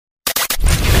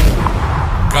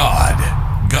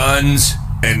guns,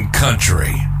 and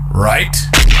country, right?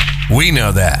 We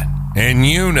know that, and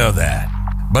you know that.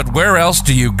 But where else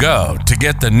do you go to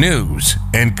get the news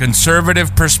and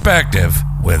conservative perspective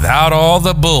without all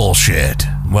the bullshit?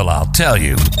 Well, I'll tell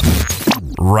you,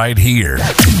 right here.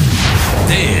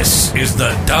 This is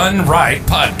the Done Right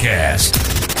Podcast.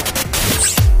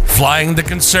 Flying the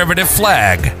conservative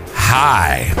flag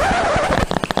high.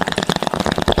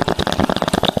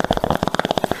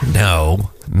 No,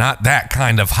 not that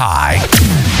kind of high.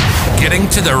 Getting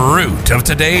to the root of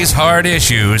today's hard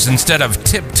issues instead of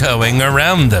tiptoeing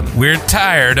around them. We're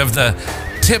tired of the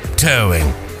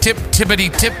tiptoeing,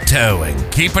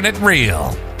 tiptoeing, keeping it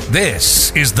real.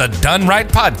 This is the Done Right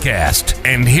Podcast,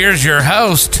 and here's your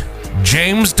host,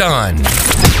 James Dunn.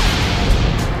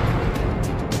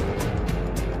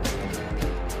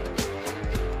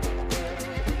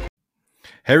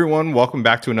 Hey everyone, welcome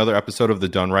back to another episode of the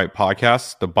Done Right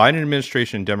Podcast. The Biden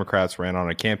administration and Democrats ran on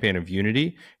a campaign of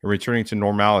unity and returning to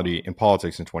normality in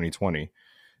politics in 2020.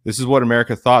 This is what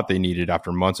America thought they needed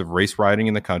after months of race rioting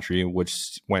in the country,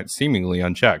 which went seemingly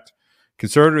unchecked.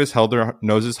 Conservatives held their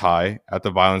noses high at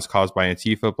the violence caused by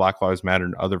Antifa, Black Lives Matter,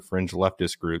 and other fringe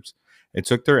leftist groups, and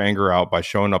took their anger out by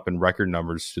showing up in record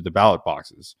numbers to the ballot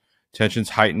boxes. Tensions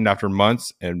heightened after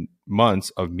months and months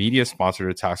of media-sponsored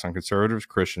attacks on conservatives,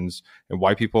 Christians, and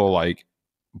white people alike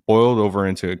boiled over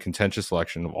into a contentious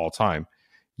election of all time.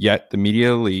 Yet, the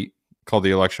media elite called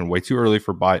the election way too early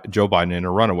for Joe Biden in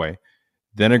a runaway.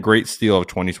 Then a great steal of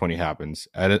 2020 happens.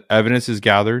 Evidence is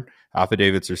gathered,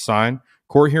 affidavits are signed,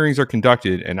 court hearings are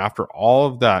conducted, and after all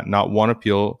of that, not one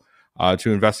appeal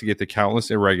to investigate the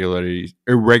countless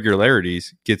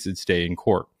irregularities gets its day in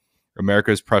court.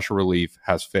 America's pressure relief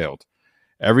has failed.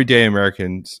 Every day,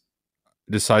 Americans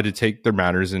decide to take their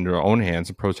matters into their own hands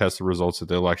and protest the results of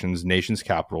the election's nation's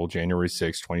capital, January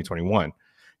 6, 2021.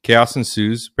 Chaos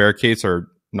ensues, barricades are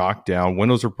knocked down,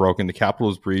 windows are broken, the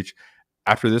Capitol is breached.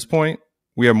 After this point,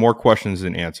 we have more questions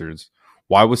than answers.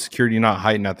 Why was security not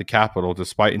heightened at the Capitol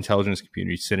despite intelligence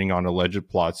community sitting on alleged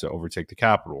plots to overtake the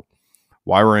Capitol?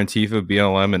 Why were Antifa,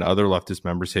 BLM, and other leftist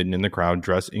members hidden in the crowd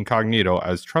dressed incognito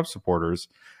as Trump supporters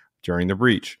during the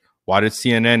breach? Why did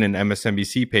CNN and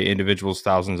MSNBC pay individuals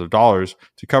thousands of dollars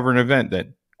to cover an event that,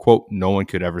 quote, no one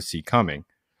could ever see coming?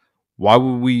 Why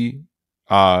would we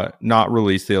not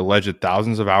release the alleged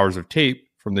thousands of hours of tape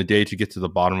from the day to get to the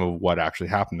bottom of what actually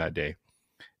happened that day?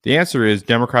 The answer is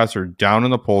Democrats are down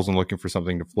in the polls and looking for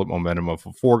something to flip momentum of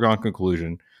a foregone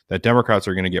conclusion that Democrats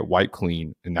are going to get wiped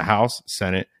clean in the House,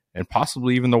 Senate, and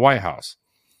possibly even the White House.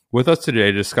 With us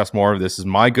today to discuss more of this is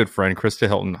my good friend, Krista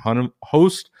Hilton,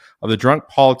 host of the Drunk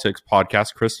Politics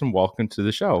podcast. Kristen, welcome to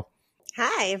the show.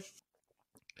 Hi.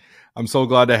 I'm so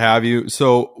glad to have you.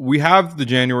 So we have the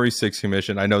January 6th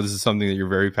Commission. I know this is something that you're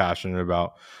very passionate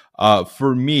about.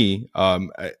 For me,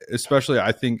 especially,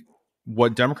 I think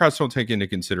what Democrats don't take into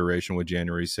consideration with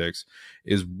January 6th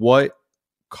is what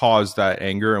caused that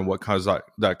anger and what caused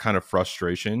that kind of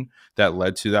frustration that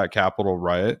led to that Capitol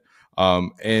riot.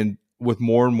 And with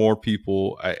more and more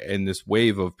people in this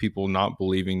wave of people not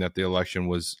believing that the election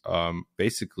was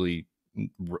basically,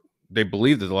 they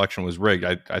believe that the election was rigged.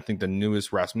 I think the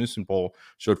newest Rasmussen poll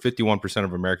showed 51%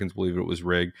 of Americans believe it was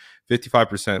rigged.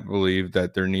 55% believe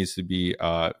that there needs to be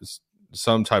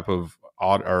some type of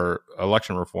odd or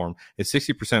election reform, and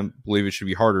 60% believe it should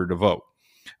be harder to vote.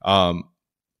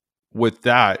 With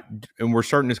that, and we're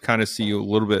starting to kind of see a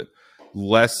little bit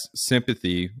less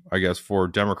sympathy, I guess, for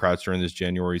Democrats during this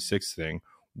January 6th thing.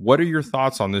 What are your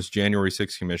thoughts on this January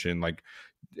 6th Commission? Like,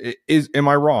 am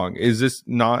I wrong? Is this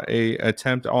not a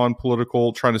attempt on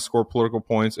trying to score political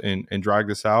points and drag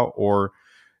this out? Or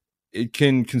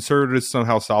can conservatives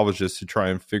somehow salvage this to try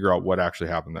and figure out what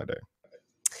actually happened that day?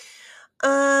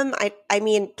 I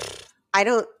mean, I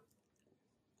don't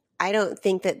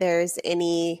think that there's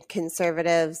any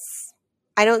conservatives.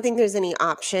 I don't think there's any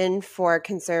option for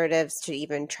conservatives to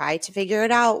even try to figure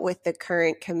it out with the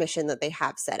current commission that they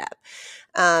have set up.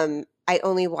 I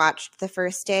only watched the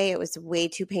first day. It was way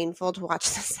too painful to watch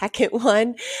the second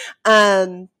one.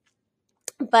 But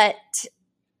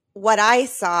what I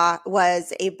saw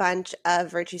was a bunch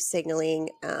of virtue signaling,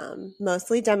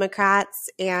 mostly Democrats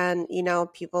and,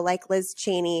 people like Liz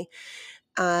Cheney,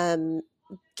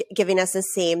 giving us the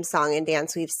same song and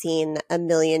dance we've seen a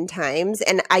million times.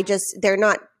 And they're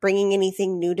not bringing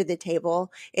anything new to the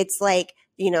table. It's like,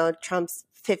 Trump's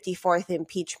 54th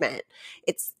impeachment.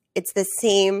 It's the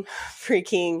same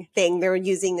freaking thing. They're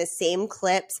using the same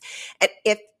clips. And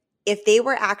if they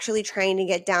were actually trying to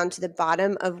get down to the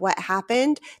bottom of what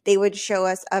happened, they would show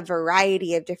us a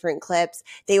variety of different clips.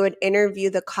 They would interview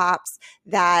the cops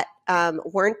that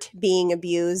weren't being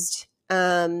abused,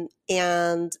 and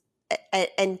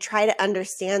and try to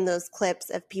understand those clips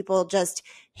of people just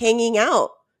hanging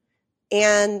out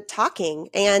and talking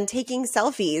and taking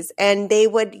selfies. And they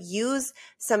would use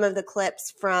some of the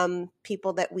clips from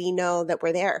people that we know that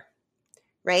were there,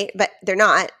 right? But they're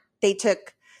not. They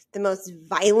took the most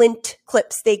violent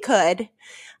clips they could,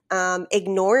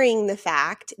 ignoring the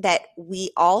fact that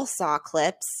we all saw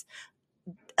clips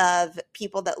of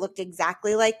people that looked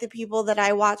exactly like the people that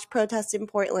I watched protest in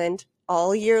Portland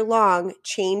all year long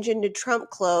change into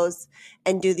Trump clothes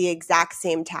and do the exact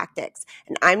same tactics.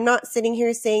 And I'm not sitting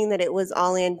here saying that it was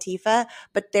all Antifa,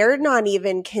 but they're not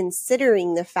even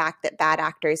considering the fact that bad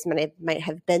actors might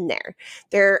have been there.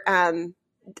 To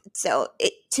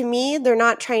me, they're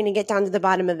not trying to get down to the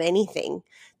bottom of anything.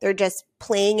 They're just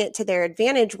playing it to their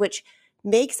advantage, which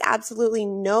makes absolutely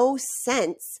no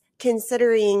sense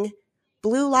considering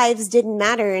blue lives didn't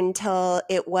matter until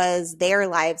it was their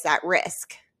lives at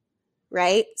risk,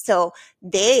 right? So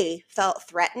they felt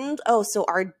threatened. Oh, so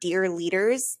our dear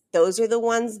leaders, those are the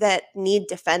ones that need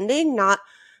defending, not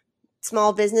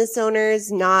small business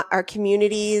owners, not our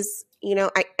communities.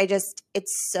 I just,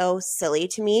 it's so silly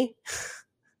to me.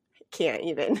 I can't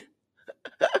even.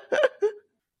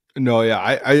 No, yeah,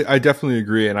 I definitely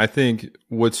agree. And I think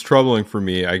what's troubling for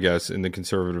me, I guess, in the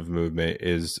conservative movement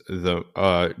is the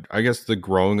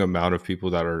growing amount of people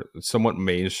that are somewhat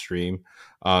mainstream,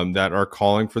 that are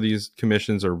calling for these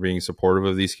commissions or being supportive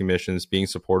of these commissions, being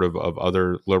supportive of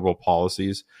other liberal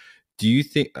policies. Do you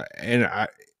think, and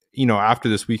after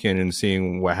this weekend and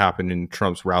seeing what happened in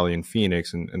Trump's rally in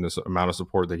Phoenix and this amount of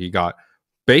support that he got,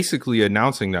 basically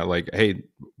announcing that, like, hey,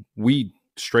 we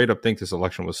straight up think this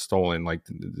election was stolen. Like,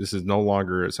 this is no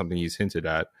longer something he's hinted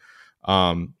at.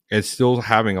 It's still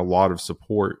having a lot of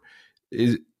support.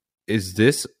 Is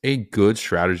this a good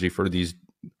strategy for these?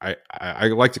 I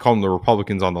like to call them the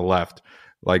Republicans on the left,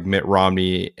 like Mitt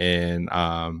Romney and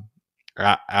Adam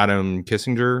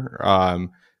Kissinger.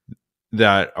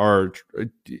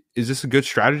 Is this a good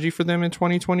strategy for them in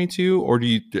 2022, or do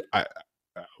you? I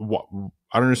don't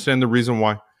understand the reason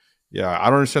why. Yeah, I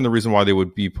don't understand the reason why they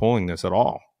would be pulling this at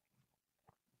all.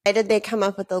 Why did they come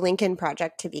up with the Lincoln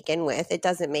Project to begin with? It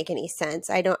doesn't make any sense.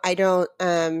 I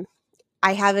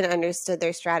haven't understood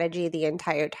their strategy the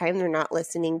entire time. They're not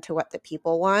listening to what the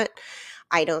people want.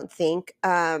 I don't think.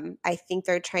 I think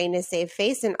they're trying to save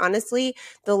face. And honestly,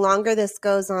 the longer this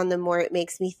goes on, the more it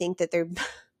makes me think that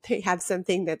they have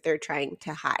something that they're trying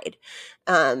to hide.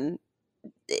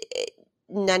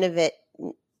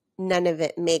 None of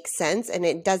it makes sense, and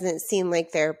it doesn't seem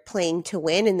like they're playing to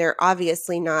win, and they're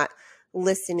obviously not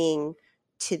listening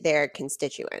to their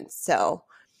constituents. So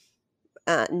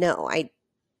no, I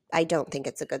don't think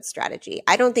it's a good strategy.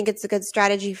 I don't think it's a good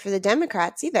strategy for the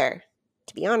Democrats either,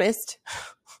 to be honest.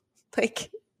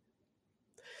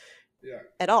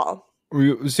 At all.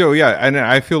 So yeah, and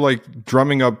I feel like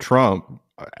drumming up Trump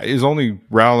is only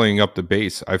rallying up the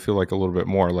base. I feel like a little bit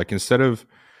more. Like, instead of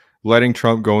letting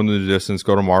Trump go into the distance,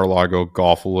 go to Mar-a-Lago,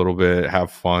 golf a little bit,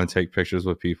 have fun, take pictures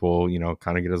with people,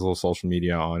 kind of get his little social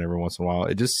media on every once in a while.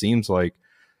 It just seems like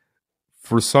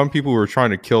for some people who are trying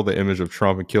to kill the image of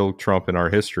Trump and kill Trump in our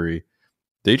history,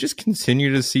 they just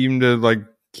continue to seem to like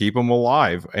keep him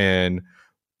alive. And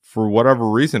for whatever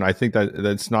reason, I think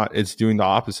it's doing the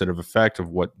opposite of effect of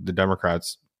what the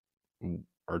Democrats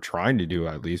are trying to do,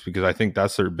 at least, because I think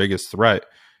that's their biggest threat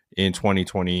in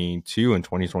 2022 and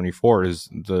 2024 is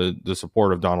the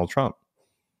support of Donald Trump.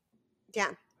 Yeah,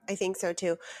 I think so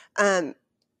too.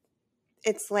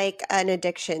 It's like an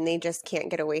addiction. They just can't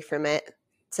get away from it.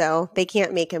 So they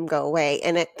can't make him go away.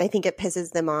 And I think it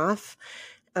pisses them off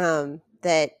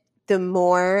that the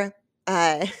more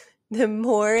they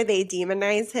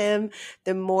demonize him,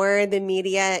 the more the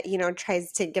media,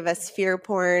 tries to give us fear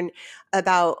porn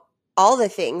about all the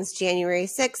things, January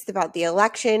 6th, about the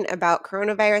election, about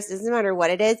coronavirus. It doesn't matter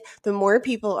what it is, the more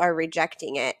people are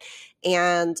rejecting it.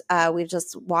 And we've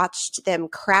just watched them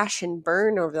crash and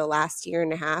burn over the last year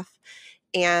and a half.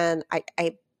 And I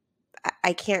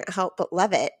can't help but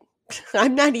love it.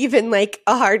 I'm not even like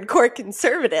a hardcore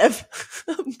conservative,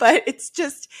 but it's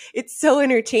so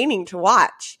entertaining to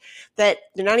watch that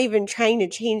they're not even trying to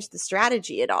change the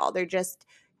strategy at all. They're just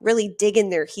really digging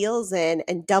their heels in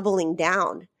and doubling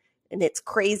down. And it's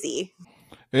crazy.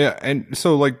 Yeah. And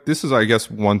so, like, this is, I guess,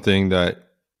 one thing that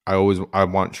I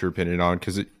want your opinion on,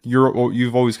 because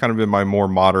you've always kind of been my more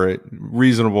moderate,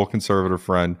 reasonable conservative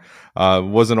friend.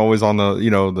 Wasn't always on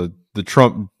the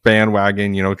Trump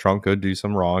bandwagon. Trump could do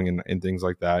some wrong and things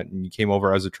like that. And you came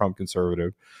over as a Trump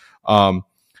conservative.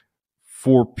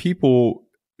 For people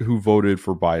who voted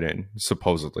for Biden,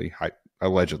 supposedly,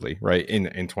 allegedly, right,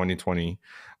 in 2020,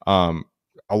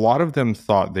 a lot of them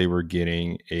thought they were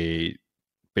getting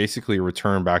basically a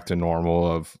return back to normal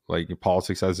of like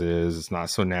politics as is. It's not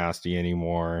so nasty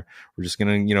anymore. We're just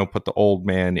going to, put the old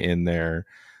man in there.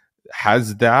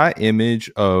 Has that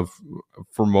image for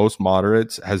most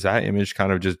moderates, has that image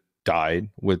kind of just died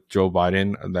with Joe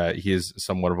Biden, that he is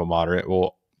somewhat of a moderate?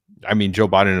 Well, I mean, Joe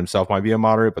Biden himself might be a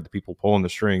moderate, but the people pulling the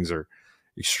strings are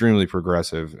extremely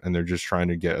progressive, and they're just trying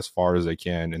to get as far as they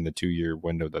can in the 2-year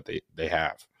window that they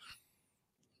have.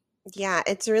 Yeah,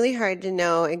 it's really hard to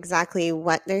know exactly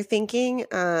what they're thinking,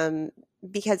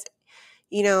 because,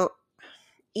 even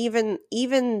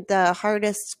the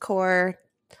hardest core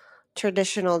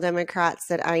traditional Democrats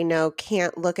that I know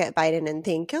can't look at Biden and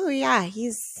think, oh yeah,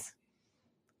 he's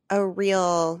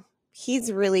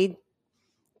really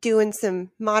doing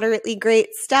some moderately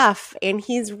great stuff and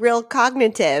he's real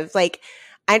cognitive. Like,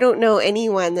 I don't know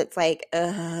anyone that's like,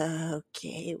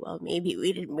 okay, well, maybe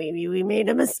we made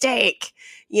a mistake,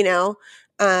 and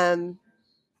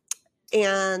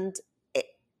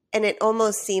it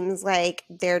almost seems like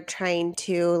they're trying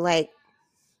to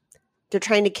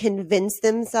convince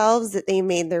themselves that they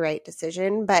made the right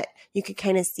decision, but you could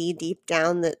kind of see deep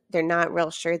down that they're not real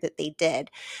sure that they did.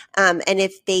 And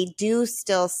if they do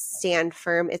still stand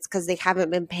firm, it's because they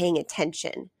haven't been paying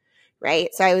attention, right?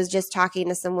 So I was just talking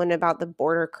to someone about the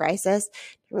border crisis.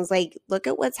 I was like, look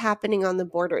at what's happening on the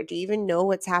border. Do you even know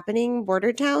what's happening in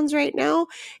border towns right now?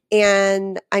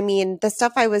 And I mean, the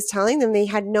stuff I was telling them, they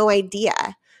had no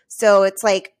idea. So it's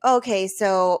like, okay,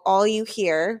 so all you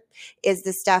hear is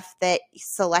the stuff that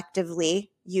selectively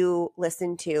you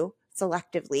listen to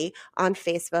selectively on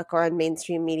Facebook or on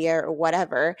mainstream media or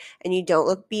whatever, and you don't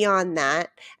look beyond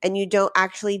that, and you don't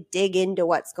actually dig into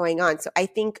what's going on. So I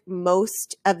think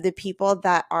most of the people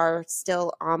that are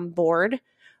still on board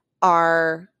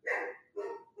are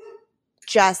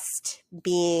just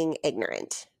being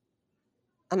ignorant.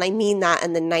 And I mean that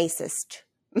in the nicest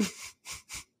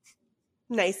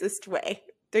way.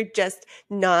 They're just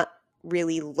not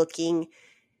really looking.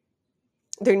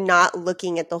 They're not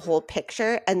looking at the whole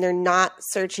picture, and they're not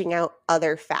searching out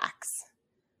other facts.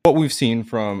 What we've seen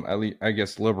from, at least, I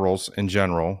guess, liberals in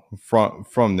general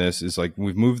from this is like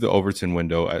we've moved the Overton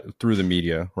window through the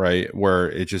media, right? Where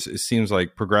it seems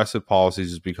like progressive policies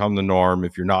has become the norm.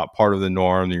 If you're not part of the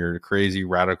norm, then you're a crazy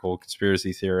radical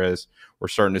conspiracy theorist. We're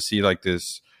starting to see like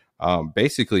this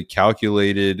basically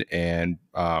calculated and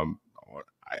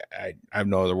I have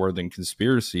no other word than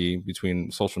conspiracy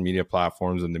between social media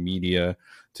platforms and the media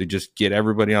to just get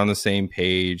everybody on the same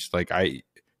page. Like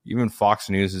even Fox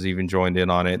News has even joined in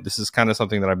on it. This is kind of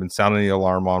something that I've been sounding the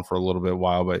alarm on for a little bit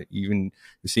while, but even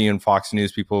you see in Fox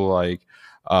News, people like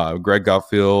Greg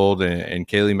Gutfield and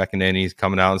Kayleigh McEnany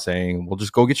coming out and saying, well,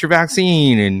 just go get your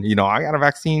vaccine. And, I got a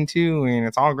vaccine too, and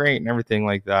it's all great and everything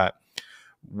like that.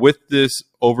 With this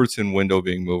Overton window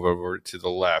being moved over to the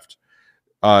left,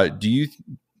 where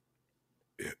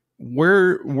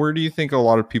do you think a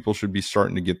lot of people should be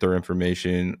starting to get their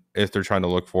information if they're trying to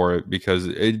look for it? Because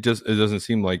it doesn't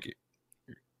seem like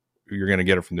you're going to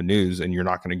get it from the news, and you're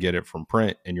not going to get it from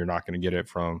print, and you're not going to get it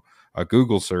from a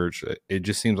Google search. It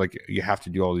just seems like you have to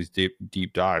do all these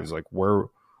deep dives. Like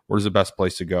where's the best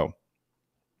place to go?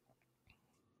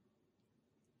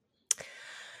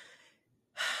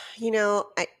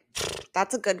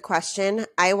 That's a good question.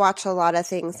 I watch a lot of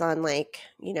things on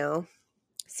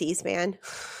C-SPAN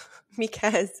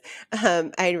because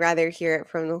I'd rather hear it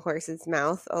from the horse's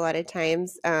mouth a lot of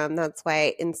times. That's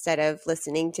why instead of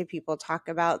listening to people talk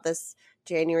about this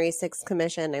January 6th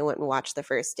commission, I went and watched the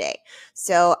first day.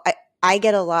 So I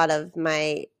get a lot of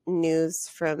my news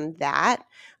from that.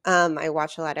 I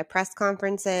watch a lot of press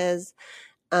conferences.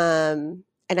 And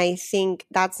I think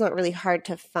that's not really hard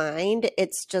to find.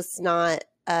 It's just not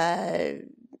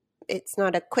it's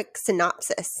not a quick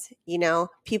synopsis.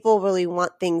 People really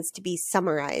want things to be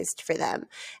summarized for them.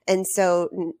 And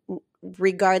so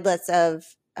regardless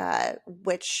of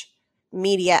which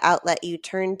media outlet you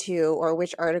turn to or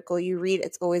which article you read,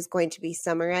 it's always going to be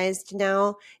summarized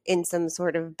now in some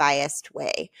sort of biased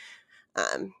way.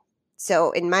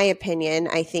 So in my opinion,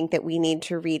 I think that we need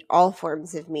to read all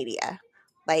forms of media.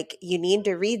 Like, you need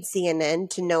to read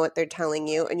CNN to know what they're telling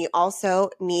you. And you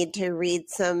also need to read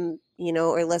some,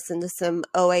 or listen to some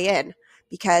OAN,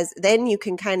 because then you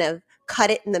can kind of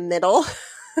cut it in the middle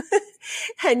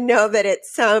and know that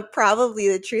it's probably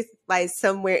the truth lies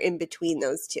somewhere in between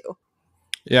those two.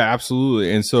 Yeah,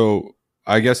 absolutely. And so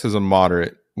I guess as a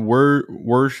moderate, where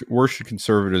should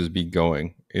conservatives be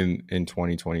going in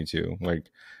 2022? Like,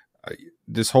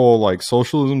 this whole like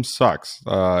socialism sucks,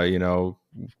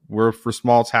 where for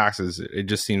small taxes, it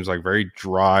just seems like very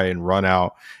dry and run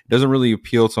out. It doesn't really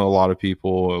appeal to a lot of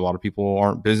people. A lot of people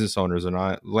aren't business owners, they're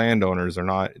not landowners,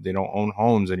 they don't own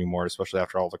homes anymore, especially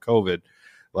after all the COVID.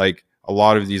 Like a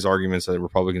lot of these arguments that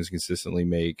Republicans consistently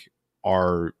make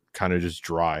are kind of just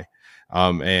dry.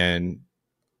 And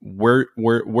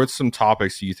what's some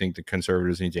topics do you think the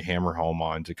conservatives need to hammer home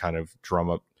on to kind of drum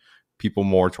up people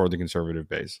more toward the conservative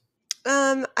base?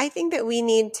 I think that we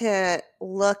need to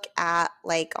look at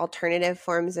like alternative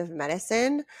forms of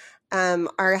medicine.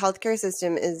 Our healthcare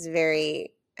system is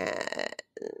very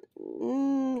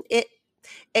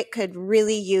it could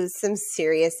really use some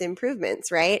serious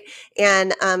improvements, right?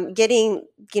 And getting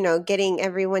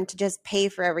everyone to just pay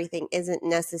for everything isn't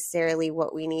necessarily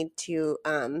what we need to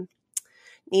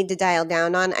dial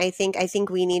down on. I think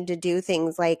we need to do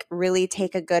things like really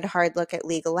take a good hard look at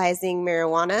legalizing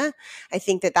marijuana. I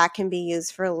think that can be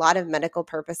used for a lot of medical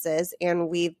purposes, and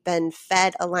we've been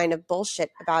fed a line of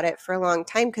bullshit about it for a long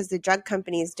time because the drug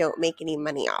companies don't make any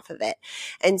money off of it.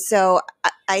 And so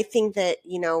I think that,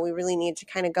 we really need to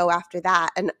kind of go after that.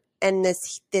 And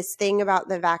this thing about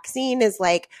the vaccine is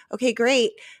like, okay,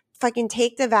 great, fucking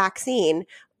take the vaccine,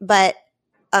 but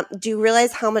do you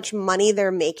realize how much money they're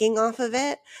making off of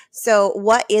it? So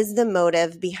what is the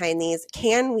motive behind these?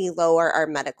 Can we lower our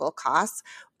medical costs?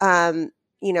 Putting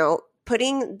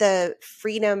the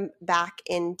freedom back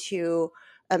into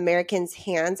Americans'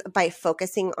 hands by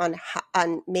focusing on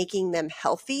making them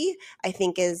healthy, I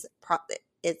think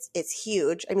it's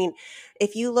huge. I mean,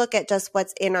 if you look at just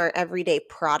what's in our everyday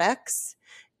products,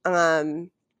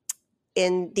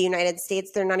 in the United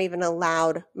States, they're not even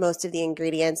allowed most of the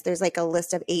ingredients. There's like a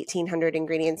list of 1,800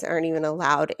 ingredients that aren't even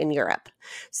allowed in Europe.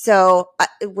 So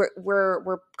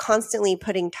we're constantly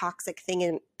putting toxic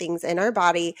things in our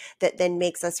body that then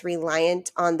makes us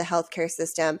reliant on the healthcare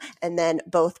system. And then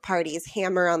both parties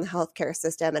hammer on the healthcare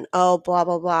system and, oh, blah,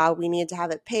 blah, blah, we need to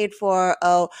have it paid for.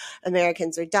 Oh,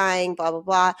 Americans are dying, blah, blah,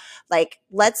 blah. Like,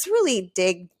 let's really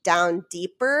dig down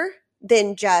deeper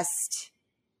than just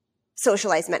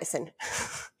socialized medicine.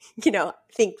 I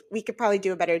think we could probably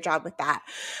do a better job with that.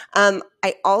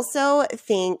 I also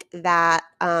think that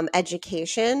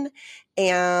education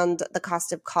and the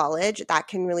cost of college, that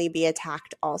can really be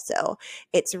attacked also.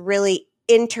 It's really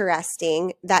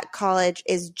interesting that college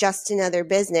is just another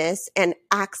business and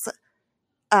acts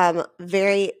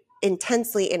very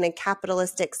intensely in a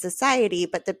capitalistic society,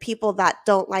 but the people that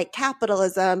don't like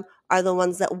capitalism are the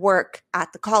ones that work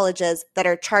at the colleges that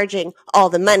are charging all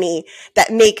the money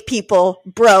that make people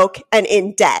broke and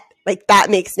in debt. Like, that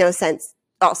makes no sense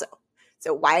also.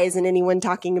 So why isn't anyone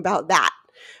talking about that?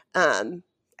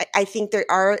 I think there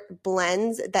are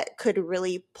blends that could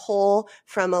really pull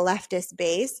from a leftist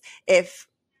base if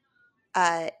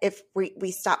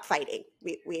we stop fighting.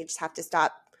 We just have to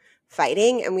stop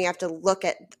fighting, and we have to look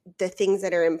at the things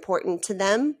that are important to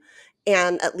them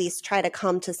and at least try to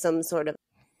come to some sort of.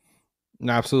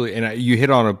 No, absolutely. And you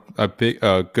hit on a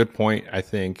good point, I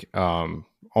think,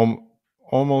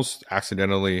 almost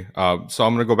accidentally. So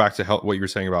I'm going to go back to what you were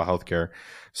saying about healthcare.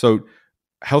 So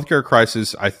healthcare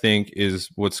crisis, I think, is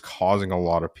what's causing a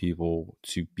lot of people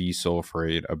to be so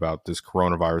afraid about this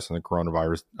coronavirus and the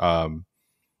coronavirus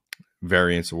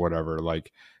variants or whatever.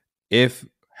 Like, if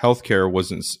healthcare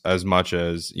wasn't as much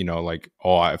as, like,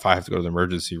 oh, if I have to go to the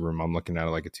emergency room, I'm looking at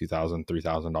like a $2,000,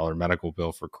 $3,000 medical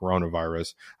bill for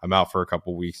coronavirus. I'm out for a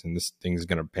couple of weeks and this thing's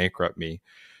going to bankrupt me.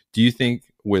 Do you think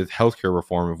with healthcare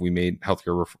reform, if we made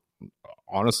healthcare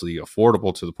honestly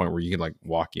affordable to the point where you can like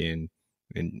walk in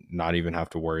and not even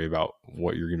have to worry about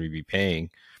what you're going to be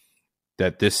paying,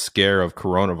 that this scare of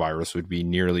coronavirus would be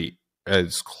nearly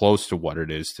as close to what it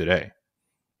is today?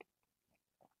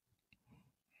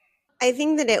 I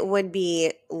think that it would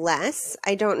be less.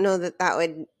 I don't know that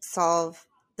would solve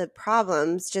the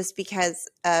problems, just because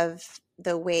of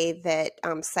the way that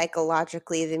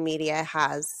psychologically the media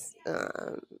has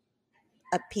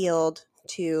appealed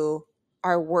to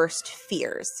our worst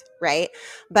fears, right?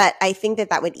 But I think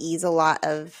that would ease a lot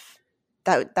of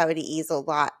that would ease a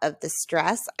lot of the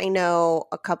stress. I know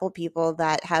a couple people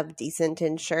that have decent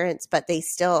insurance, but they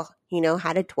still,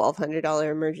 had a $1,200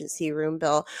 emergency room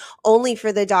bill, only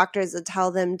for the doctors to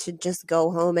tell them to just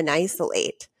go home and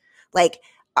isolate. Like,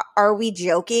 are we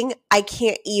joking? I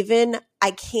can't even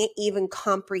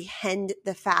comprehend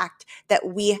the fact that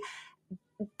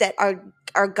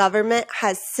our government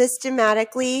has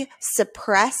systematically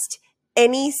suppressed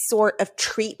any sort of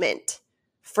treatment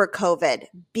for COVID,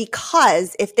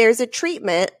 because if there's a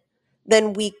treatment,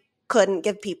 then we couldn't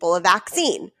give people a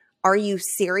vaccine. Are you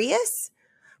serious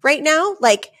right now?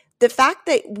 Like, the fact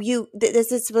that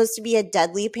this is supposed to be a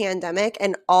deadly pandemic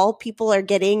and all people are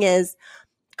getting is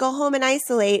go home and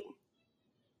isolate.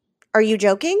 Are you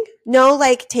joking? No,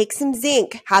 like take some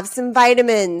zinc, have some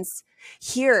vitamins.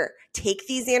 Here, take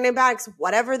these antibiotics,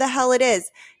 whatever the hell it is.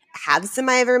 Have some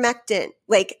ivermectin.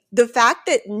 Like the fact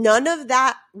that none of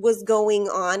that was going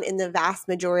on in the vast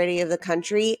majority of the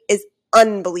country is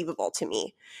unbelievable to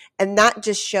me. And that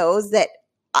just shows that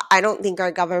I don't think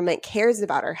our government cares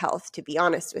about our health, to be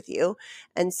honest with you.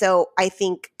 And so I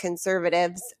think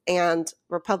conservatives and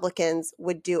Republicans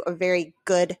would do a very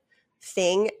good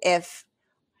thing if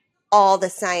all the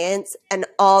science and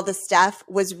all the stuff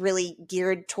was really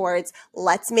geared towards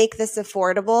let's make this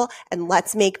affordable and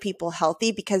let's make people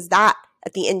healthy, because that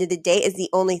at the end of the day is the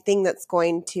only thing that's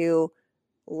going to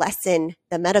lessen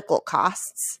the medical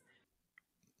costs.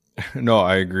 No,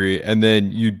 I agree. And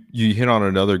then you hit on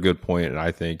another good point, and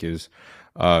I think is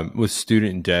with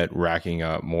student debt racking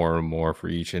up more and more for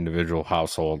each individual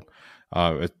household,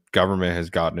 government has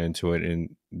gotten into it,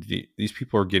 and these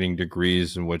people are getting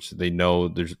degrees in which they know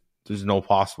there's no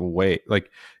possible way, like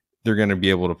they're going to be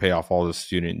able to pay off all the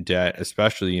student debt,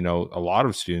 especially, a lot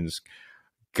of students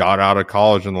got out of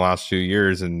college in the last 2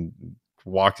 years and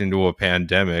walked into a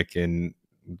pandemic and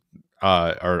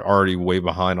are already way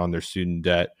behind on their student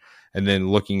debt. And then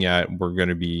looking at, we're going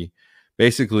to be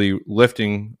basically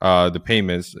lifting the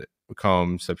payments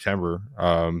come September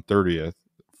 30th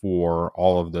for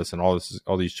all of this, and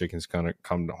all these chickens kind of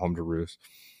come home to roost.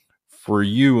 For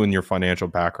you and your financial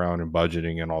background and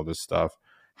budgeting and all this stuff,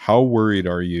 how worried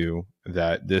are you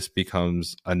that this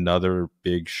becomes another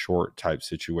Big Short type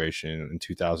situation in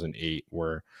 2008,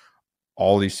 where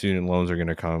all these student loans are going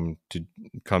to come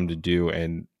to due,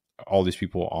 and all these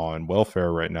people on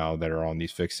welfare right now that are on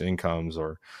these fixed incomes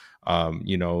or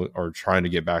are trying to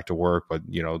get back to work, but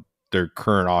their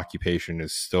current occupation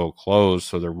is still closed,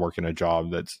 so they're working a job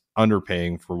that's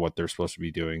underpaying for what they're supposed to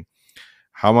be doing.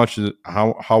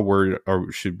 How worried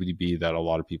or should we be that a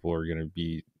lot of people are going to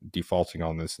be defaulting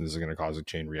on this, and this is going to cause a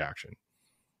chain reaction?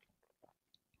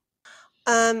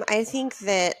 I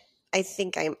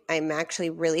think I'm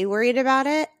actually really worried about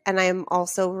it, and I'm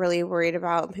also really worried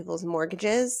about people's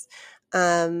mortgages.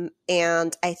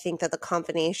 And I think that the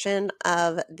combination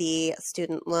of the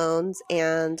student loans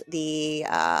and the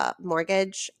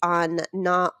mortgage on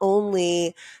not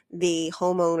only the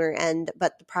homeowner end,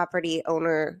 but the property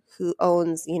owner who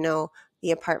owns,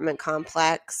 the apartment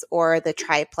complex or the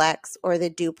triplex or the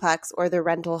duplex or the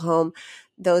rental home,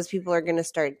 those people are going to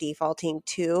start defaulting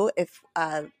too if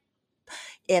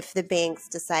the banks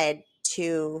decide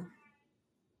to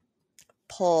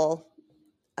pull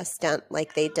a stunt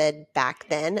like they did back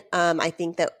then. I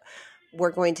think that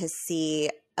we're going to see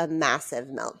a massive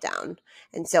meltdown.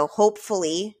 And so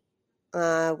hopefully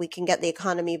we can get the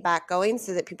economy back going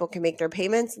so that people can make their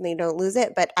payments and they don't lose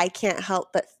it. But I can't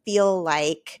help but feel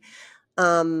like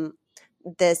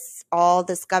all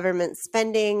this government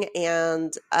spending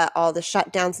and all the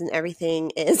shutdowns and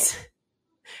everything is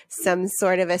some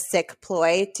sort of a sick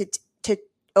ploy to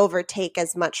overtake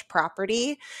as much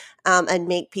property and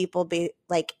make people be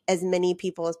like as many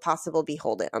people as possible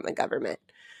beholden on the government.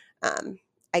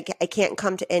 I can't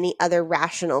come to any other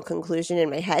rational conclusion in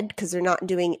my head because they're not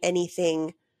doing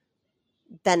anything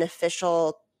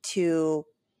beneficial to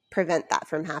prevent that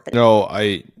from happening. No,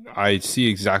 I see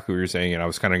exactly what you're saying, and I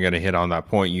was kind of going to hit on that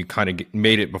point. You kind of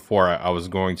made it before I was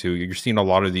going to. You're seeing a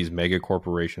lot of these mega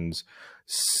corporations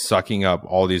sucking up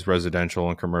all these residential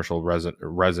and commercial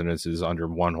residences under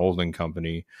one holding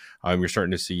company. You're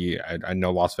starting to see, I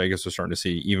know Las Vegas was starting to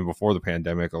see, even before the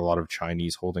pandemic, a lot of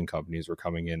Chinese holding companies were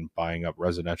coming in, buying up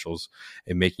residentials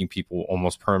and making people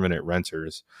almost permanent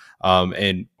renters.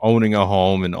 And owning a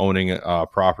home and owning a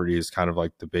property is kind of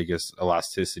like the biggest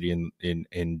elasticity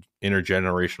in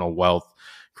intergenerational wealth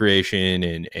creation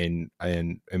and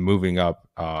moving up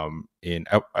in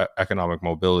economic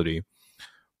mobility.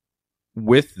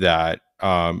 With that,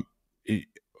 I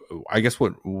guess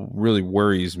what really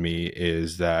worries me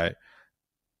is that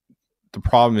the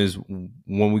problem is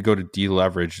when we go to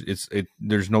deleverage,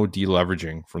 there's no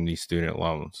deleveraging from these student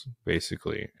loans,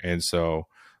 basically. And so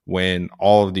when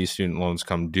all of these student loans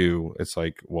come due, it's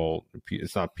like, well,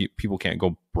 it's not, people can't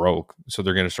go broke, so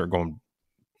they're going to start going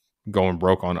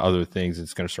broke on other things.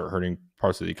 It's going to start hurting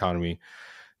parts of the economy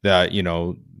that,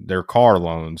 their car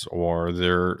loans or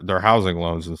their housing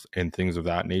loans and things of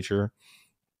that nature.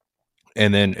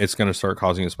 And then it's going to start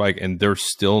causing a spike, and they're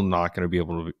still not going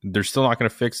to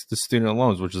fix the student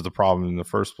loans, which is the problem in the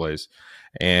first place.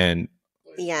 And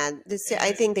yeah,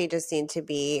 I think they just need to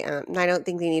be, I don't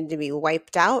think they need to be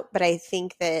wiped out, but I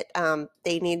think that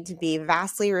they need to be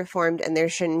vastly reformed, and there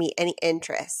shouldn't be any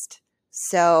interest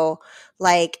So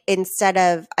like instead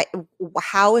of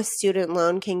how a student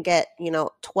loan can get,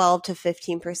 12 to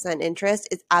 15% interest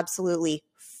is absolutely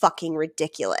fucking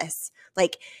ridiculous.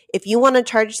 Like if you want to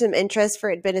charge some interest for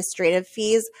administrative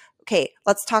fees, okay,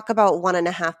 let's talk about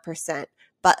 1.5%.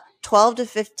 But 12 to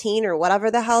 15 or whatever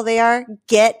the hell they are,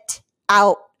 get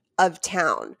out of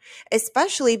town,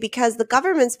 especially because the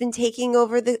government's been taking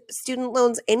over the student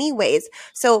loans anyways.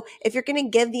 So if you're going to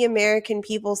give the American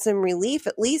people some relief,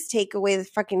 at least take away the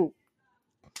fucking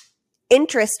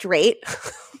interest rate.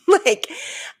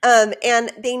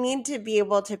 And they need to be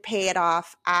able to pay it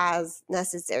off as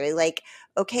necessary. Like,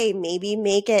 okay, maybe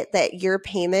make it that your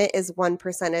payment is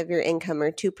 1% of your income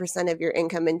or 2% of your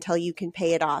income until you can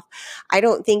pay it off. I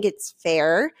don't think it's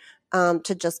fair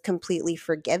to just completely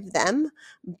forgive them,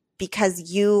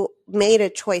 because you made a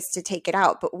choice to take it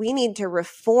out. But we need to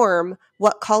reform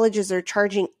what colleges are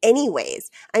charging anyways.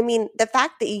 I mean, the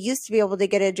fact that you used to be able to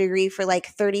get a degree for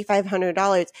like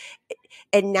 $3,500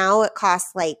 and now it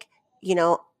costs like,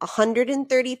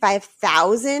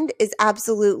 $135,000 is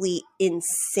absolutely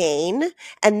insane.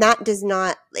 And that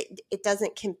it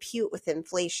doesn't compute with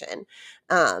inflation.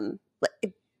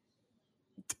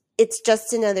 It's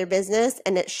just another business,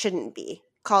 and it shouldn't be.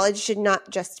 College should not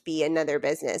just be another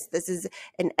business. This is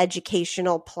an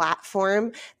educational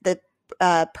platform. The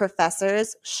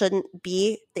professors shouldn't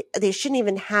they shouldn't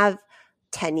even have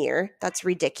tenure. That's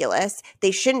ridiculous.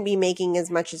 They shouldn't be making as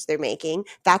much as they're making.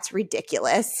 That's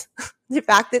ridiculous. The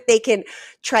fact that they can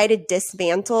try to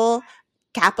dismantle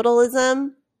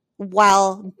capitalism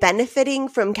while benefiting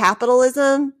from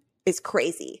capitalism is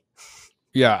crazy.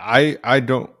 Yeah, I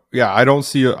don't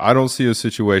see a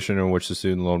situation in which the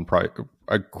student loan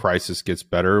crisis gets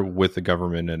better with the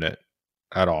government in it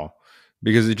at all,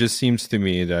 because it just seems to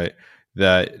me that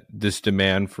this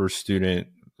demand for student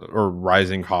or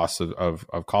rising costs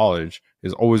of college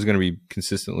is always going to be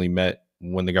consistently met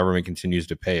when the government continues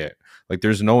to pay it. Like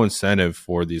there's no incentive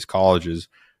for these colleges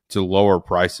to lower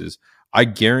prices. I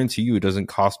guarantee you it doesn't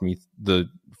cost me the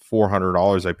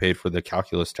 $400 I paid for the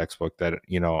calculus textbook that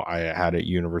I had at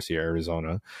University of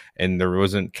Arizona, and there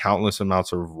wasn't countless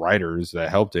amounts of writers that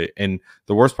helped it. And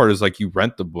the worst part is like you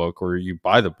rent the book or you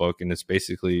buy the book, and it's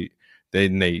basically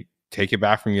then they take it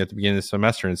back from you at the beginning of the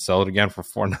semester and sell it again for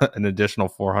an additional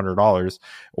 $400.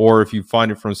 Or if you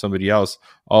find it from somebody else,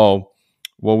 oh,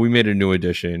 well, we made a new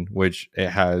edition, which it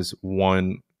has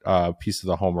one piece of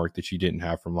the homework that you didn't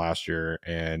have from last year,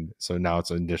 and so now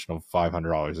it's an additional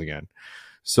 $500 again.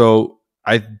 So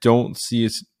I don't see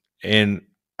it. And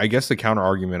I guess the counter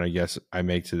argument I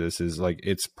make to this is like,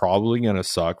 it's probably going to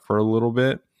suck for a little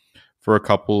bit, for a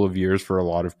couple of years, for a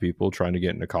lot of people trying to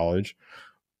get into college.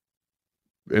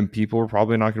 And people are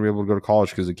probably not going to be able to go to college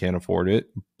because they can't afford it.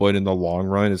 But in the long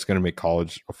run, it's going to make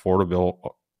college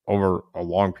affordable over a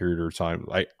long period of time.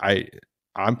 Like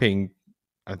I'm paying,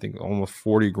 I think, almost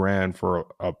 40 grand for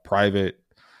a private,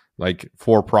 like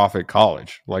for-profit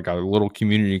college, like a little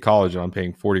community college, and I'm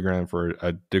paying 40 grand for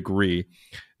a degree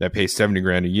that pays 70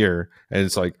 grand a year. And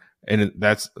it's like, and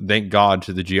that's thank God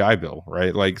to the GI Bill,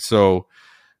 right? Like, so,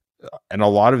 and a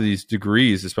lot of these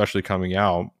degrees, especially coming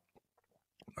out,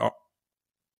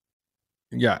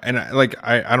 yeah, and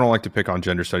I don't like to pick on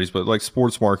gender studies, but like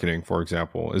sports marketing, for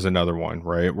example, is another one,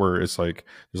 right? Where it's like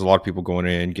there's a lot of people going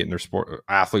in, getting their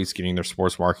athletes getting their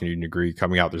sports marketing degree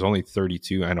coming out. There's only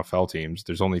 32 NFL teams.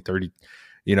 There's only 30,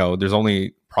 there's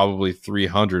only probably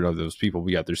 300 of those people,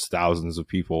 but yet there's thousands of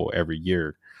people every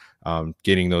year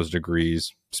getting those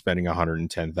degrees, spending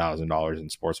 $110,000 in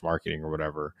sports marketing or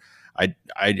whatever. I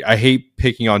hate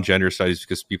picking on gender studies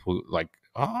because people like,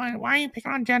 oh, why are you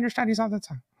picking on gender studies all the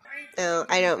time? No,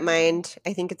 I don't mind.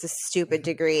 I think it's a stupid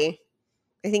degree.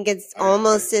 I think it's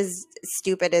almost as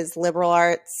stupid as liberal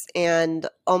arts and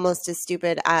almost as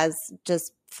stupid as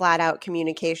just flat out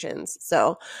communications.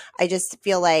 So I just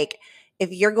feel like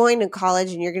if you're going to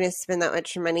college and you're going to spend that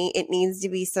much money, it needs to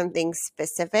be something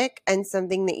specific and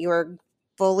something that you're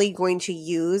fully going to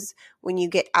use when you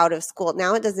get out of school.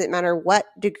 Now it doesn't matter what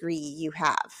degree you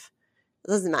have.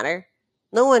 It doesn't matter.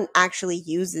 No one actually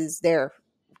uses their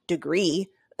degree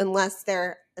unless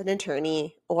they're an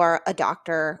attorney or a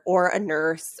doctor or a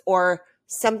nurse or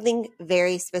something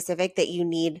very specific that you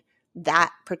need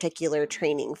that particular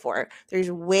training for. There's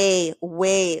way,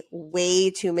 way, way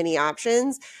too many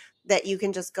options that you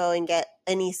can just go and get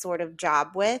any sort of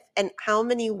job with. And how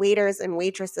many waiters and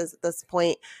waitresses at this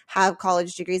point have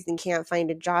college degrees and can't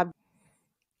find a job?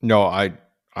 No, I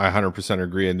 100%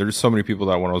 agree. And there's so many people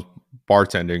that when I was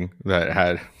bartending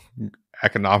that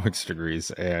economics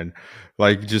degrees and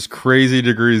like just crazy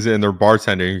degrees in their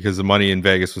bartending because the money in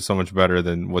Vegas was so much better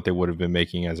than what they would have been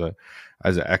making as an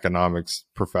economics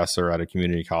professor at a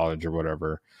community college or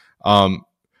whatever.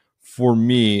 For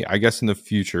me, I guess in the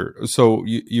future, so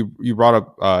you brought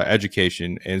up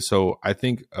education, and so I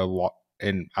think a lot,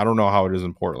 and I don't know how it is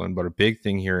in Portland, but a big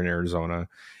thing here in Arizona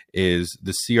is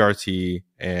the CRT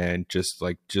and just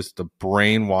the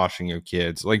brainwashing of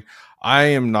kids. Like, I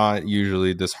am not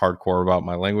usually this hardcore about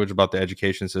my language about the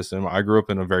education system. I grew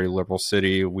up in a very liberal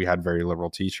city. We had very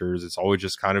liberal teachers. It's always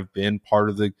just kind of been part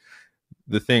of the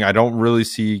thing. I don't really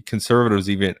see conservatives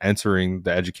even entering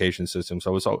the education system.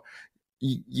 So it's all,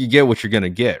 you get what you're going to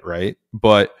get, right?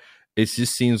 But it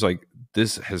just seems like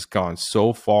this has gone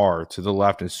so far to the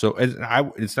left, and so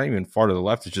it's not even far to the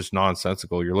left. It's just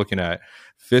nonsensical. You're looking at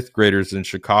fifth graders in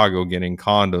Chicago getting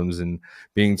condoms and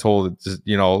being told,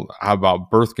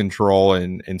 about birth control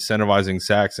and incentivizing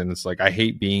sex. And it's like, I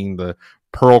hate being the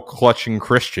pearl clutching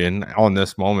Christian on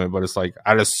this moment, but it's like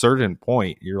at a certain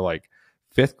point, you're like,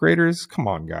 fifth graders, come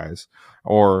on, guys.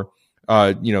 Or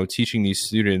teaching these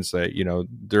students that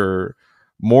they're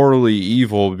morally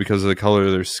evil because of the color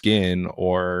of their skin,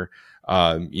 or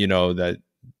that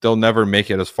they'll never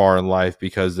make it as far in life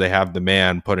because they have the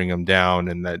man putting them down,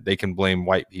 and that they can blame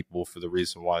white people for the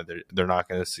reason why they're not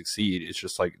going to succeed. It's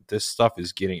just like, this stuff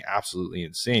is getting absolutely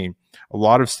insane. A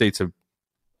lot of states have,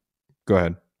 go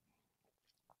ahead.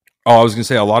 Oh, I was going to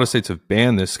say, a lot of states have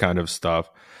banned this kind of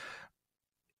stuff.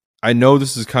 I know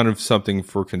this is kind of something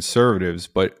for conservatives,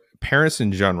 but parents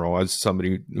in general, as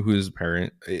somebody who is a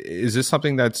parent, is this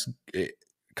something that's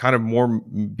kind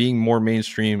of being more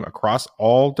mainstream across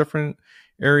all different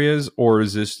areas, or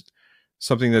is this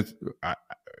something that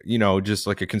just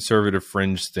like a conservative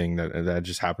fringe thing that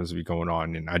just happens to be going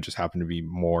on, and I just happen to be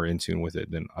more in tune with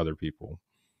it than other people?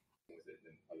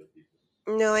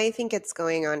 No, I think it's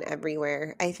going on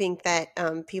everywhere. I think that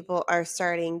people are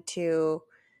starting to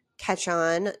catch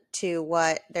on to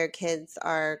what their kids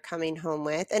are coming home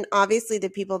with. And obviously the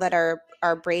people that are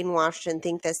brainwashed and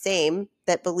think the same,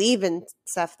 that believe in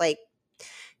stuff like,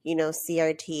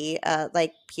 CRT,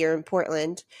 like here in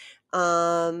Portland,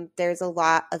 there's a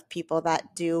lot of people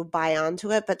that do buy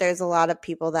onto it, but there's a lot of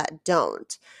people that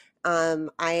don't. I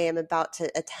am about to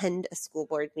attend a school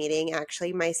board meeting.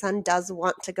 Actually, my son does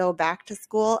want to go back to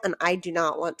school, and I do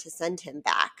not want to send him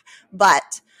back.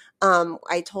 But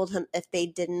I told him if they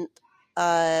didn't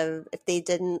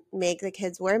make the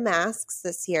kids wear masks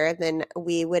this year, then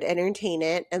we would entertain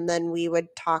it, and then we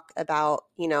would talk about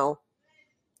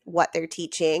what they're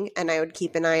teaching, and I would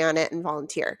keep an eye on it and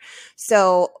volunteer.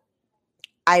 So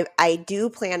I do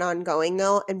plan on going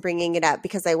though and bringing it up,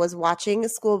 because I was watching a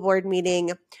school board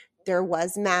meeting. There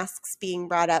was masks being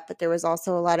brought up, but there was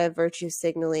also a lot of virtue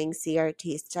signaling,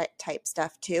 CRT type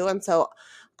stuff too. And so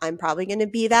I'm probably going to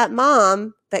be that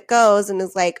mom that goes and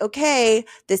is like, okay,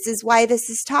 this is why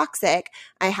this is toxic.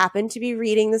 I happen to be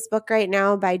reading this book right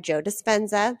now by Joe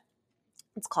Dispenza.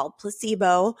 It's called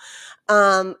Placebo.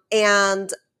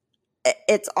 And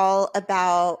it's all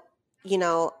about,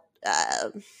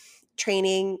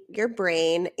 training your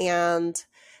brain and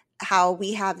how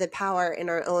we have the power in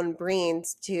our own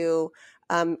brains to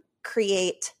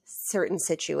create certain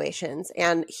situations.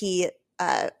 And he,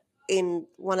 in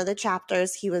one of the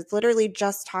chapters, he was literally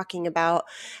just talking about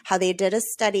how they did a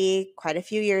study quite a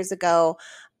few years ago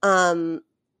on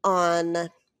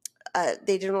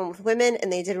they did one with women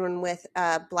and they did one with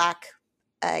Black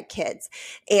kids,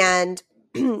 and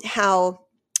how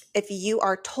if you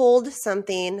are told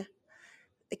something,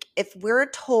 like if we're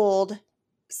told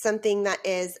something that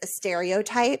is a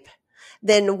stereotype,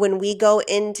 then when we go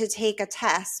in to take a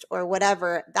test or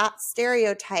whatever, that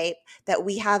stereotype that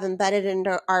we have embedded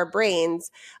into our brains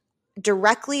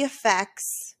directly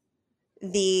affects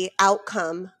the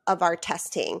outcome of our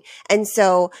testing. And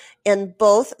so in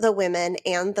both the women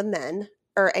and the men,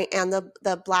 and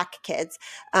the Black kids,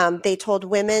 they told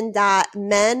women that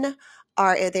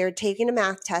they were taking a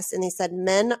math test, and they said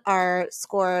men are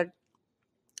scored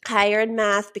higher in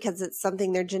math because it's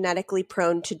something they're genetically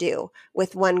prone to do,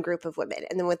 with one group of women.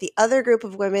 And then with the other group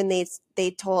of women,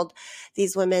 they told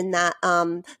these women that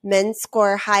men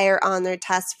score higher on their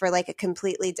tests for like a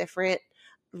completely different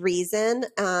reason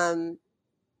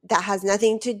that has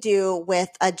nothing to do with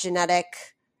a genetic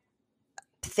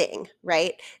thing,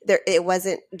 right? It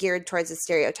wasn't geared towards a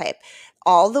stereotype.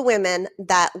 All the women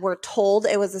that were told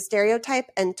it was a stereotype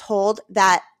and told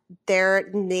that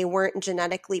they weren't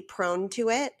genetically prone to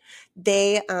it,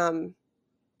 they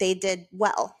did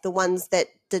well. The ones that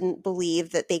didn't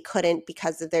believe that they couldn't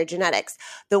because of their genetics.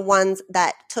 The ones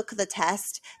that took the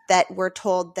test that were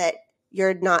told that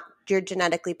you're not you're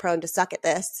genetically prone to suck at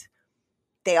this.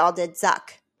 They all did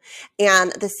suck.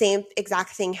 And the same exact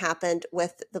thing happened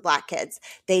with the Black kids.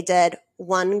 They did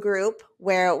one group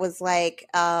where it was like,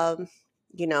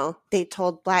 they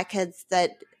told Black kids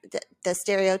that the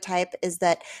stereotype is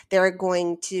that they're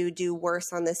going to do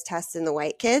worse on this test than the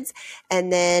white kids.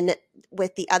 And then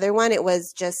with the other one, it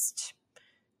was just,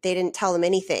 they didn't tell them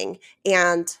anything.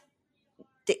 And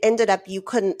it ended up, you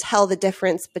couldn't tell the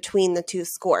difference between the two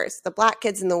scores. The Black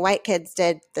kids and the white kids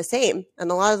did the same.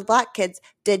 And a lot of the Black kids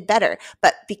did better.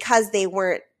 But because they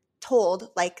weren't told,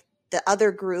 like the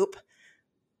other group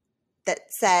that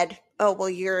said, oh, well,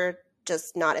 you're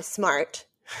just not as smart,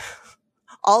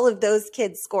 all of those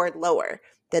kids scored lower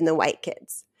than the white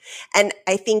kids. And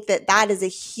I think that is a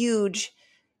huge,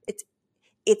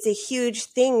 it's a huge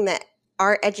thing that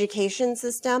our education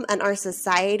system and our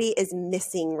society is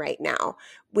missing right now.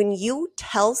 When you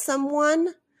tell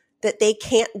someone that they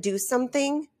can't do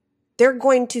something, they're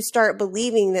going to start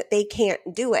believing that they can't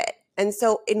do it. And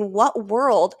so in what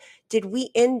world did we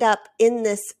end up in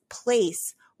this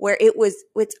place where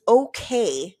it's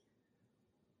okay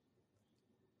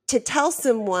to tell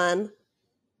someone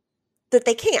that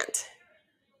they can't?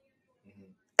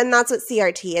 And that's what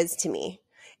CRT is to me.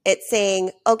 It's saying,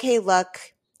 okay, look,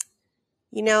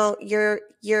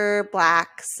 you're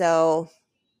Black, so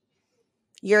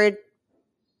you're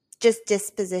just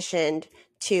dispositioned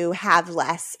to have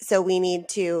less. So we need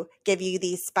to give you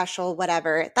these special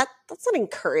whatever. That's not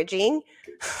encouraging.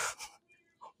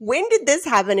 When did this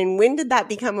happen and when did that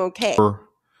become okay? For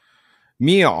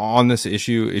me on this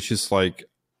issue, it's just like,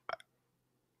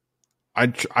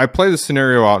 I play the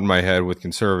scenario out in my head with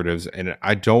conservatives, and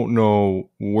I don't know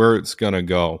where it's going to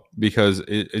go, because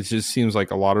it just seems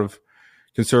like a lot of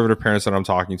conservative parents that I'm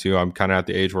talking to, I'm kind of at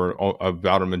the age where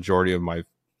about a majority of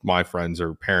my friends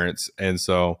are parents. And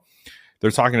so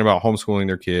they're talking about homeschooling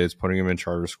their kids, putting them in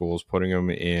charter schools, putting them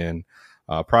in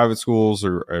private schools,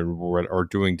 or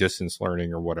doing distance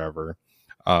learning or whatever.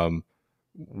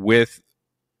 With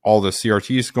all the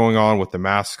CRTs going on, with the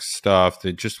mask stuff,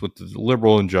 that just with the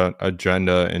liberal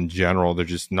agenda in general, they're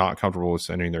just not comfortable with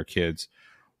sending their kids.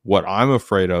 What I'm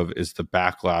afraid of is the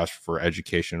backlash for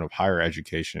education, of higher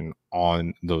education,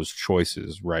 on those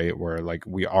choices, right? Where like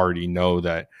we already know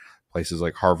that places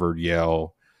like Harvard,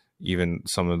 Yale, even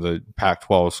some of the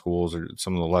Pac-12 schools or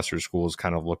some of the lesser schools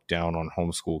kind of look down on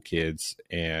homeschool kids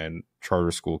and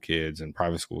charter school kids and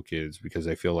private school kids, because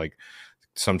they feel like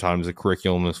sometimes the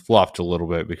curriculum is fluffed a little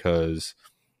bit because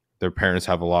their parents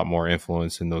have a lot more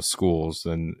influence in those schools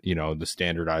than, the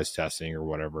standardized testing or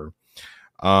whatever.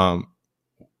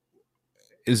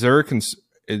 Is there I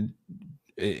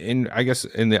guess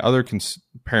in the other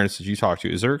parents that you talk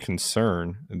to, is there a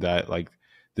concern that like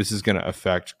this is going to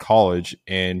affect college?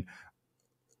 And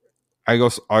I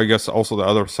guess also the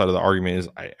other side of the argument is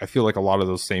I feel like a lot of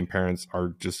those same parents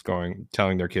are just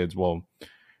telling their kids, well,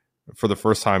 for the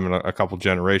first time in a couple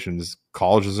generations,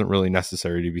 college isn't really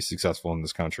necessary to be successful in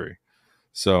this country.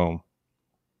 So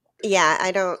yeah,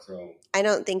 I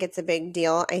don't think it's a big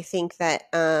deal. I think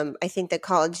that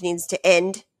college needs to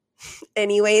end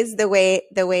anyways, the way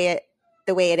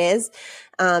it is.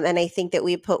 And I think that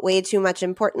we put way too much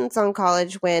importance on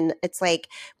college when it's like,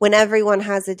 when everyone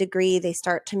has a degree, they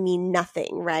start to mean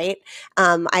nothing, right?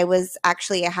 I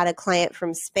had a client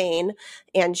from Spain,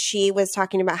 and she was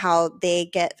talking about how they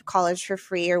get college for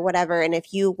free or whatever. And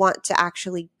if you want to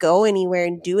actually go anywhere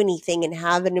and do anything and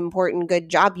have an important, good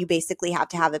job, you basically have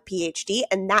to have a PhD,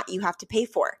 and that you have to pay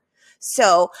for.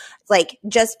 So like,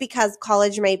 just because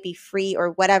college might be free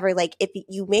or whatever, like if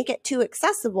you make it too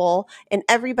accessible and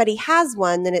everybody has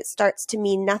one, then it starts to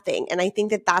mean nothing. And I think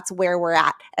that that's where we're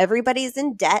at. Everybody's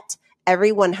in debt.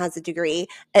 Everyone has a degree.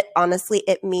 Honestly,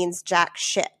 it means jack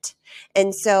shit.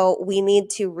 And so we need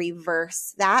to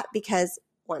reverse that, because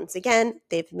once again,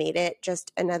 they've made it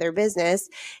just another business,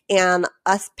 and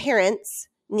us parents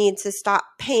need to stop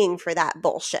paying for that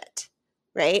bullshit,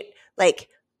 right? Like,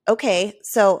 okay,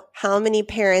 so how many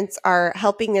parents are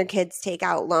helping their kids take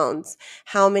out loans?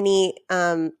 How many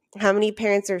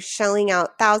parents are shelling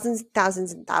out thousands and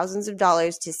thousands and thousands of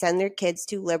dollars to send their kids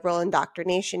to liberal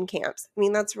indoctrination camps? I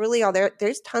mean, that's really all there.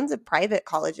 There's tons of private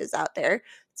colleges out there.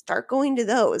 Start going to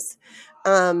those.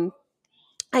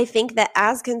 I think that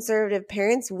as conservative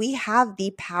parents, we have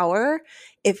the power.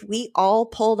 If we all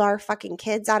pulled our fucking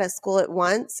kids out of school at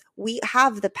once, we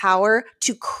have the power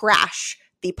to crash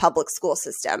the public school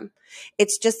system.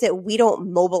 It's just that we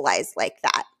don't mobilize like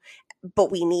that,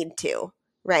 but we need to,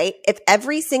 right? If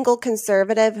every single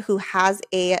conservative who has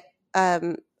a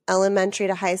elementary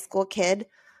to high school kid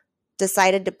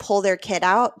decided to pull their kid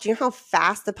out, do you know how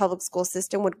fast the public school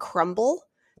system would crumble?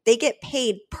 They get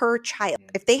paid per child.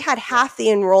 If they had half the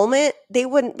enrollment, they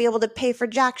wouldn't be able to pay for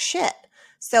jack shit.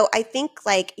 So I think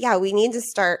we need to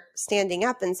start standing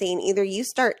up and saying either you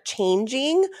start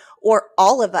changing or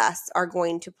all of us are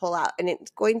going to pull out, and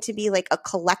it's going to be like a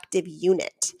collective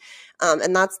unit.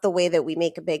 And that's the way that we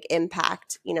make a big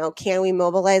impact. Can we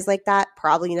mobilize like that?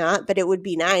 Probably not, but it would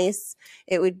be nice.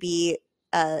 It would be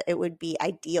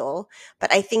ideal.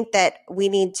 But I think that we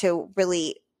need to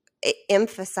really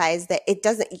emphasize that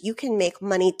you can make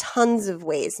money tons of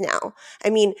ways now. I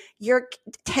mean, your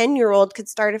 10-year-old could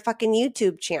start a fucking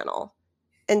YouTube channel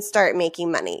and start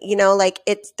making money.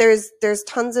 There's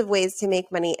tons of ways to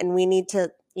make money, and we need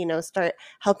to, start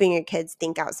helping your kids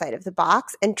think outside of the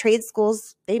box. And trade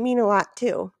schools, they mean a lot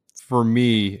too. For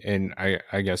me, and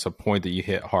I guess a point that you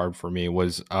hit hard for me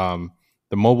was the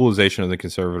mobilization of the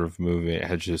conservative movement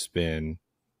has just been,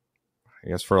 I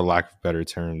guess, for a lack of better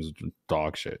terms,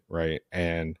 dog shit, right?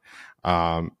 And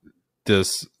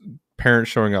this parent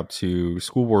showing up to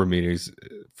school board meetings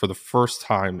for the first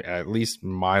time, at least in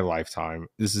my lifetime,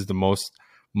 this is the most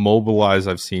mobilized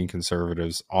I've seen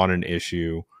conservatives on an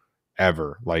issue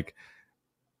ever.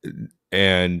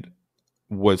 And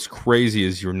what's crazy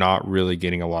is you're not really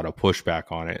getting a lot of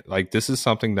pushback on it. This is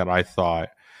something that I thought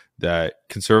that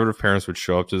conservative parents would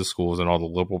show up to the schools and all the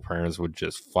liberal parents would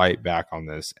just fight back on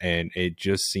this. And it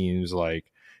just seems like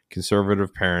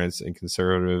conservative parents and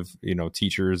conservative,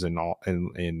 teachers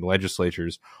and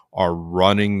legislatures are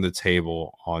running the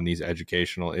table on these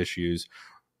educational issues,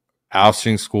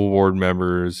 ousting school board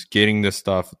members, getting this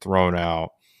stuff thrown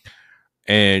out.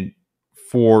 And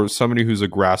for somebody who's a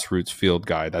grassroots field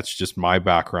guy, that's just my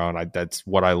background. That's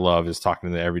what I love, is talking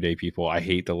to the everyday people. I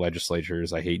hate the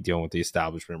legislatures. I hate dealing with the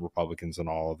establishment, Republicans, and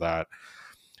all of that.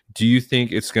 Do you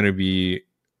think it's going to be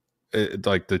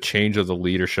the change of the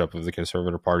leadership of the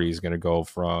Conservative Party is going to go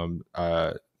from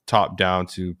top down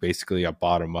to basically a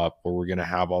bottom up, where we're going to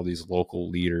have all these local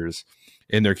leaders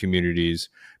in their communities,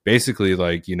 basically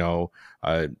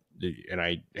and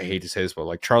I hate to say this,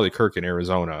 but Charlie Kirk in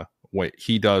Arizona, what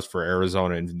he does for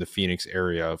Arizona and the Phoenix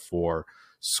area for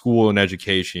school and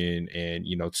education and,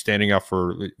 standing up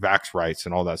for vax rights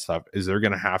and all that stuff, is there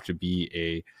going to have to be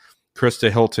a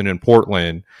Krista Hilton in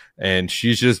Portland, and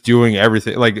she's just doing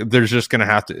everything. There's just going to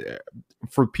have to,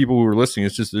 for people who are listening,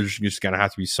 there's just going to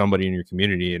have to be somebody in your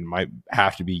community, and it might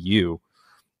have to be you,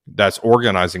 that's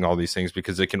organizing all these things,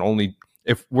 because it can only,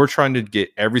 if we're trying to get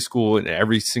every school and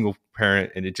every single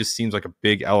parent, and it just seems like a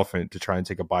big elephant to try and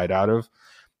take a bite out of.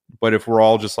 But if we're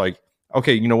all just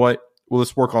okay, you know what? Well,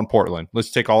 let's work on Portland.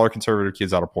 Let's take all our conservative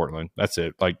kids out of Portland. That's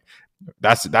it.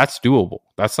 That's doable.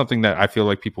 That's something that I feel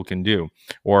like people can do.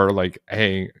 Or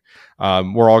hey,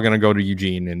 we're all going to go to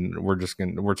Eugene, and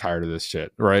we're tired of this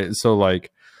shit. Right. So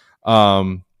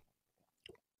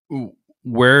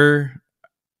where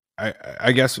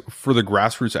I guess for the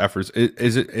grassroots efforts,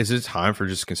 is it time for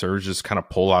just conservatives just kind of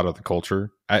pull out of the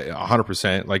culture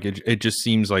 100%? It just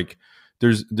seems like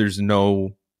there's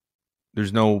no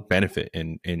benefit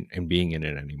in being in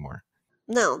it anymore.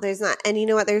 No, there's not. And you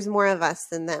know what? There's more of us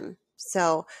than them.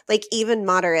 So even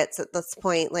moderates at this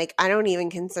point, I don't even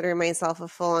consider myself a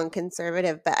full-on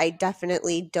conservative, but I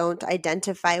definitely don't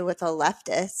identify with a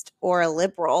leftist or a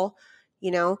liberal,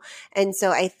 And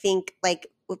so I think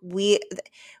we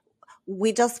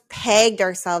just pegged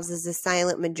ourselves as a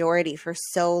silent majority for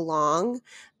so long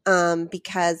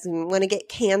because we want to get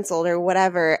canceled or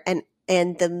whatever.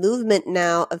 And the movement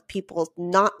now of people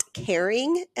not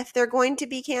caring if they're going to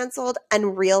be canceled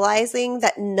and realizing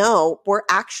that, no, we're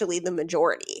actually the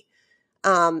majority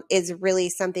is really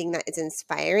something that is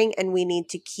inspiring. And we need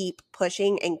to keep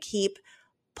pushing and keep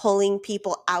pulling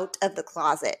people out of the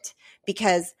closet,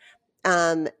 because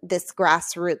this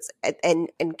grassroots and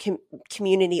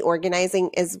community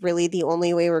organizing is really the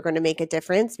only way we're going to make a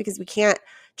difference, because we can't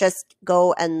just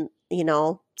go and,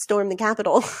 storm the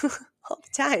Capitol all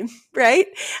the time, right?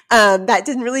 That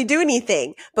didn't really do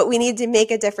anything, but we need to make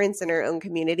a difference in our own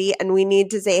community. And we need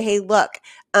to say, hey, look,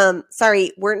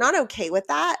 sorry, we're not okay with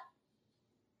that.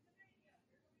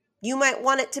 You might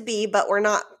want it to be, but we're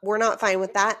not fine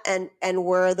with that. And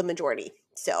we're the majority.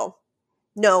 So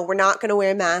no, we're not going to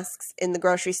wear masks in the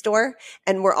grocery store.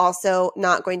 And we're also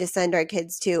not going to send our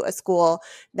kids to a school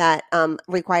that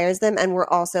requires them. And we're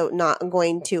also not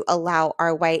going to allow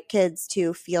our white kids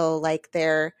to feel like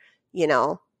they're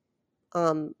they're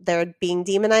being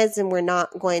demonized, and we're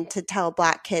not going to tell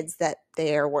Black kids that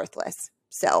they are worthless.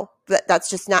 So, but that's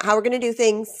just not how we're going to do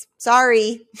things.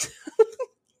 Sorry.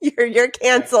 You're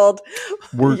canceled.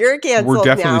 You're canceled. We're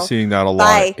definitely now. Seeing that a lot.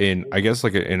 Bye. In, I guess,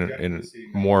 in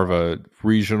more of a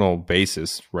regional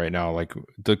basis right now.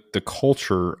 The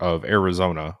culture of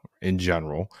Arizona in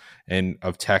general, and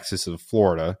of Texas and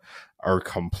Florida are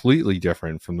completely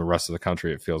different from the rest of the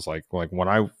country. It feels like when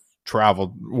I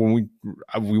traveled, when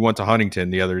we went to Huntington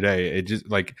the other day, it just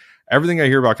like everything I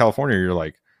hear about California, you're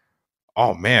like,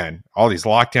 oh man, all these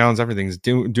lockdowns, everything's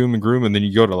doom and gloom. And then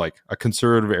you go to like a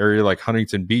conservative area like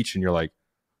Huntington Beach, and you're like,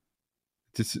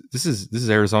 this is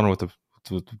Arizona with the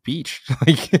beach.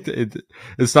 Like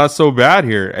it's not so bad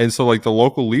here. And so like the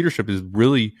local leadership is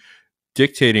really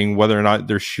dictating whether or not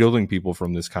they're shielding people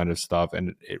from this kind of stuff.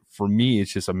 And for me,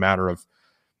 it's just a matter of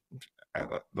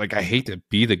like, I hate to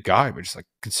be the guy, but just like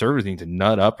conservatives need to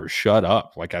nut up or shut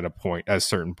up, like at a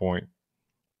certain point.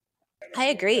 I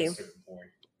agree.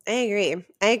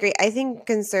 I think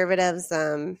conservatives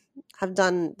have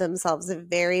done themselves a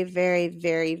very, very,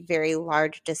 very, very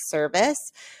large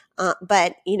disservice.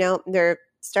 But, they're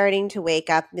starting to wake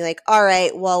up and be like, all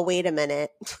right, well, wait a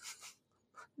minute.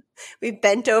 We've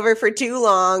bent over for too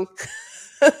long.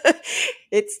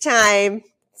 It's time.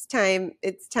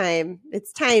 It's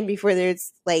time before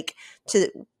there's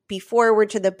before we're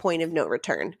to the point of no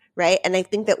return, right? And I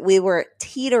think that we were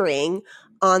teetering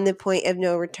on the point of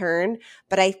no return,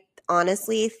 but I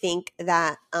honestly think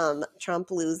that Trump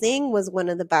losing was one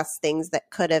of the best things that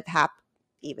could have happened,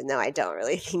 even though I don't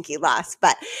really think he lost.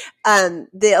 But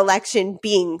the election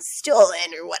being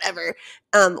stolen or whatever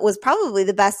was probably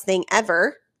the best thing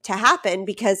ever to happen,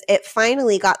 because it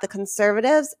finally got the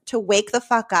conservatives to wake the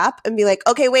fuck up and be like,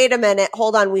 okay, wait a minute,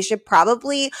 hold on, we should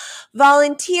probably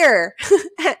volunteer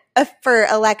for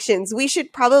elections. We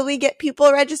should probably get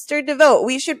people registered to vote.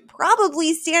 We should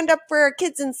probably stand up for our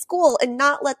kids in school and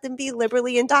not let them be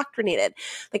liberally indoctrinated.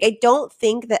 Like, I don't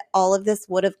think that all of this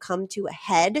would have come to a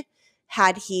head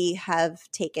had he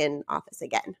have taken office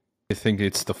again. I think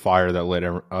it's the fire that lit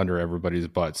under everybody's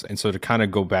butts. And so to kind of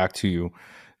go back to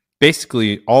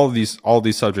basically all these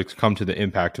subjects come to the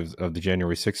impact of the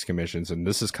January 6th commissions. And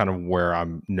this is kind of where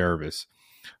I'm nervous,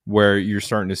 where you're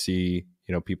starting to see,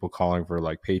 people calling for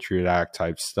like Patriot Act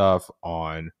type stuff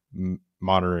on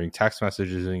monitoring text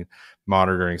messaging,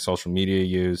 monitoring social media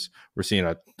use. We're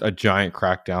seeing a giant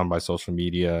crackdown by social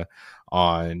media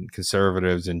on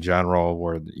conservatives in general,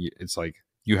 where it's like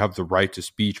you have the right to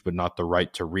speech, but not the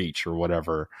right to reach or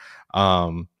whatever.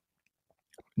 Do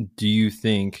you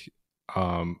think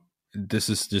this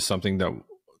is just something that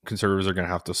conservatives are going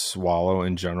to have to swallow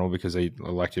in general, because they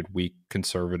elected weak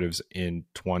conservatives in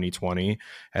 2020,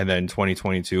 and then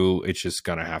 2022 it's just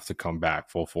going to have to come back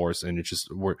full force, and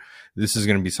this is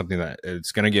going to be something that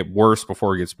it's going to get worse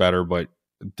before it gets better, but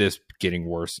this getting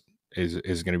worse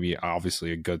is going to be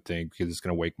obviously a good thing, because it's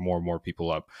going to wake more and more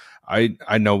people up.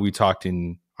 I know we talked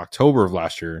in October of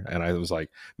last year, and I was like,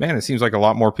 man, it seems like a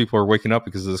lot more people are waking up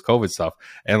because of this COVID stuff.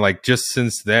 And like, just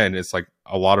since then, it's like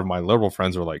a lot of my liberal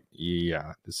friends are like,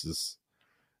 yeah, this is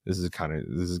kind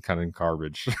of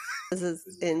garbage. This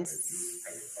is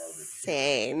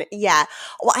insane. Yeah.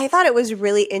 Well, I thought it was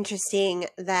really interesting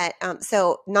that,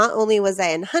 so not only was I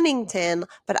in Huntington,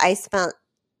 but I spent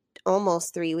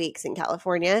almost 3 weeks in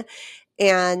California.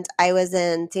 And I was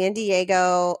in San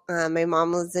Diego. My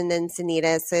mom was in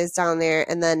Encinitas, so I was down there.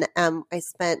 And then I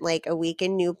spent like a week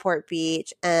in Newport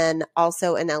Beach and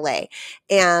also in LA.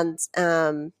 And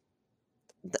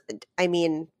I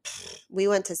mean, we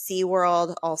went to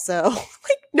SeaWorld also.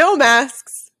 Like, no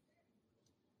masks.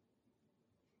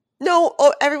 No,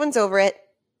 everyone's over it.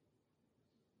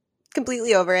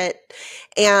 Completely over it.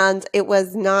 And it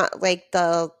was not like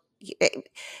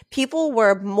people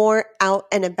were more out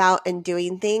and about and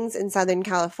doing things in Southern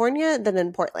California than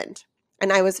in Portland.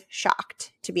 And I was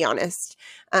shocked, to be honest,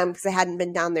 because I hadn't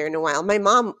been down there in a while. My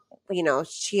mom,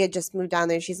 she had just moved down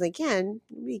there. She's like, yeah,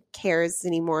 nobody cares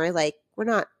anymore. Like, we're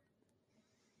not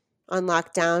on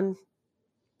lockdown,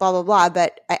 blah, blah, blah.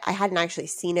 But I hadn't actually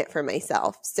seen it for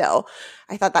myself. So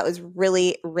I thought that was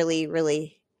really, really,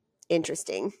 really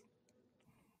interesting.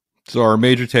 So our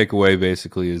major takeaway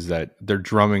basically is that they're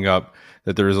drumming up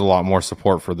that there is a lot more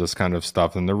support for this kind of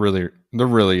stuff, and there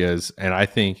really is. And I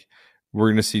think we're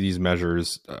going to see these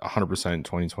measures 100% in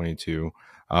 2022.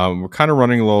 We're kind of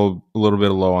running a little bit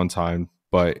low on time,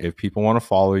 but if people want to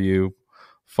follow you,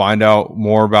 find out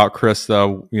more about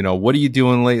Krista, what are you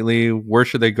doing lately? Where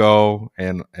should they go?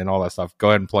 And all that stuff. Go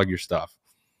ahead and plug your stuff.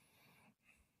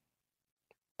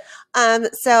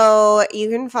 So you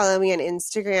can follow me on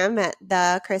Instagram at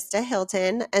the Krista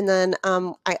Hilton. And then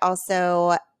I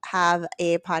also have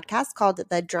a podcast called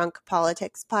the Drunk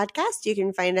Politics Podcast. You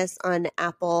can find us on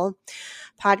Apple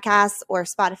Podcasts or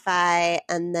Spotify.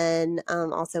 And then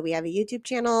also we have a YouTube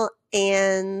channel,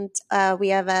 and we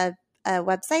have a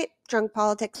website, Drunk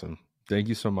Politics. Awesome. Thank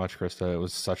you so much, Krista. It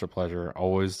was such a pleasure.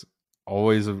 Always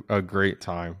a great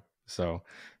time. So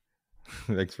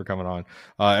Thanks for coming on.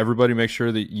 Everybody, make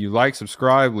sure that you like,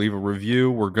 subscribe, leave a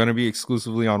review. We're going to be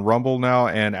exclusively on Rumble now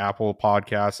and Apple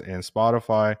Podcasts and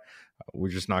Spotify. We're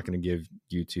just not going to give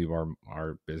YouTube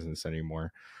our business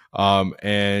anymore.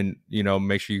 And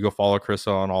make sure you go follow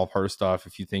Krista on all of her stuff.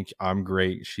 If you think I'm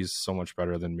great, she's so much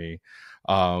better than me.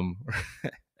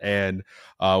 And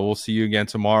we'll see you again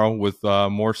tomorrow with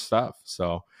more stuff.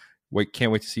 So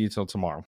can't wait to see you till tomorrow.